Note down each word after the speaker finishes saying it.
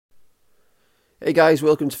Hey guys,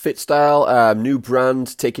 welcome to FitStyle, new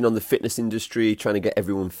brand taking on the fitness industry, trying to get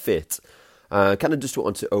everyone fit. Kind of just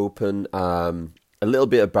want to open a little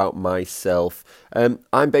bit about myself.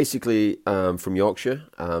 I'm basically from Yorkshire.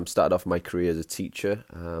 Started off my career as a teacher.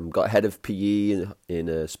 Got head of PE in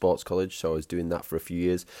a sports college, so I was doing that for a few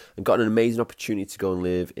years, and got an amazing opportunity to go and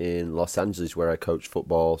live in Los Angeles, where I coach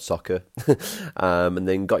football, soccer, and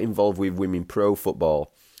then got involved with women pro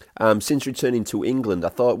football. Since returning to England, I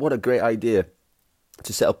thought, what a great idea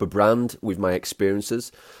to set up a brand with my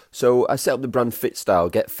experiences. So I set up the brand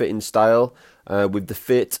FitStyle, Get Fit in Style, with the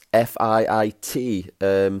Fit, F-I-I-T,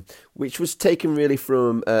 which was taken really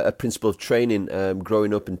from a principle of training,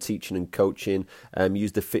 growing up and teaching and coaching.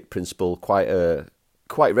 Used the Fit principle quite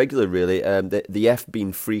regularly, really. The F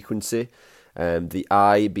being frequency, the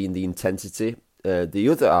I being the intensity, the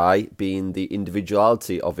other I being the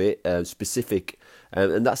individuality of it, specific.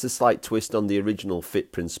 And that's a slight twist on the original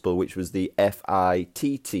FIT principle, which was the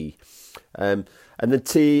FITT. And the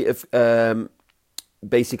T of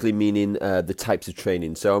basically meaning the types of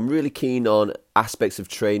training. So I'm really keen on aspects of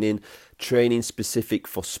training specific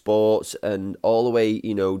for sports, and all the way,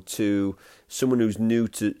 to someone who's new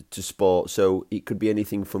to sport. So it could be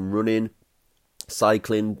anything from running,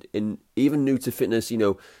 cycling, and even new to fitness,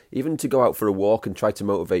 even to go out for a walk and try to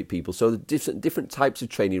motivate people. So the different types of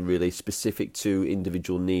training, really specific to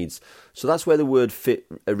individual needs. So that's where the word fit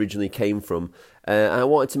originally came from. And I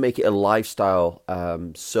wanted to make it a lifestyle.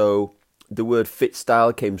 So the word fit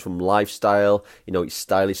style came from lifestyle. It's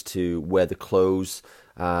stylish to wear the clothes.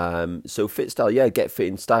 So fit style, get fit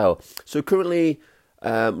in style. So currently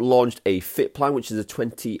launched a fit plan, which is a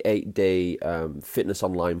 28-day fitness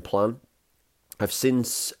online plan. I've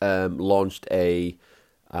since launched a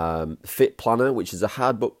Fit Planner, which is a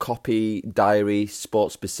hardbook copy, diary,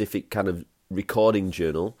 sports-specific kind of recording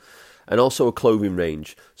journal, and also a clothing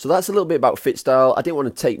range. So that's a little bit about FitStyle. I didn't want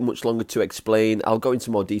to take much longer to explain. I'll go into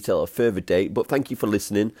more detail at a further date, but thank you for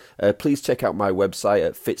listening. Please check out my website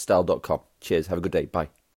at fitstyle.com. Cheers. Have a good day. Bye.